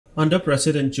Under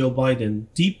President Joe Biden,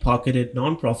 deep-pocketed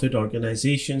nonprofit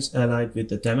organizations allied with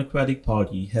the Democratic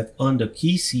Party have earned a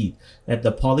key seat at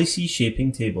the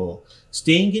policy-shaping table,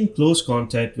 staying in close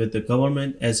contact with the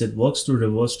government as it works to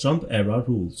reverse Trump-era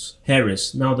rules.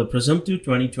 Harris, now the presumptive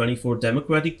 2024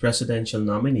 Democratic presidential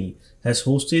nominee, has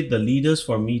hosted the leaders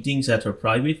for meetings at her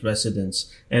private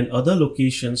residence and other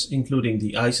locations, including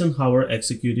the Eisenhower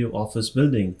Executive Office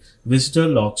Building visitor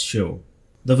logs show.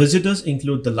 The visitors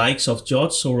include the likes of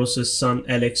George Soros' son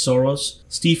Alex Soros,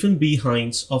 Stephen B.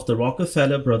 Hines of the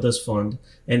Rockefeller Brothers Fund,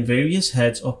 and various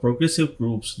heads of progressive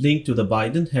groups linked to the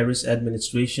Biden-Harris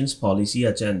administration's policy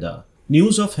agenda.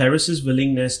 News of Harris's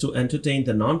willingness to entertain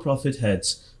the nonprofit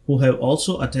heads, who have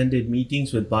also attended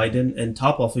meetings with Biden and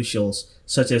top officials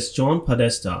such as John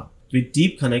Podesta, with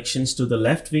deep connections to the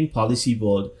left-wing policy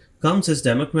world, comes as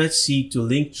Democrats seek to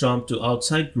link Trump to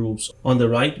outside groups on the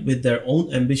right with their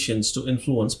own ambitions to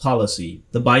influence policy.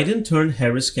 The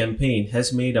Biden-turned-Harris campaign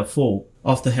has made a foe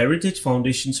of the Heritage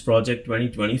Foundation's Project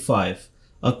 2025,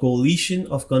 a coalition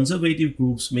of conservative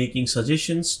groups making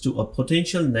suggestions to a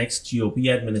potential next GOP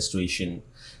administration.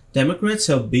 Democrats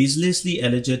have baselessly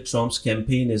alleged Trump's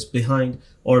campaign is behind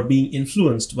or being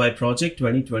influenced by Project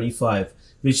 2025,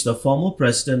 which the former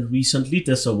president recently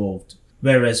disavowed.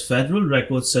 Whereas federal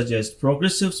records suggest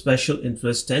progressive special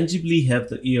interests tangibly have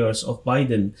the ears of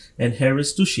Biden and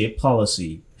Harris to shape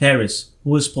policy. Harris,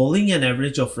 who is polling an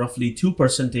average of roughly 2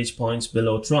 percentage points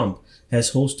below Trump,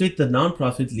 has hosted the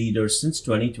nonprofit leaders since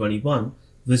 2021,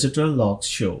 visitor logs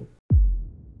show.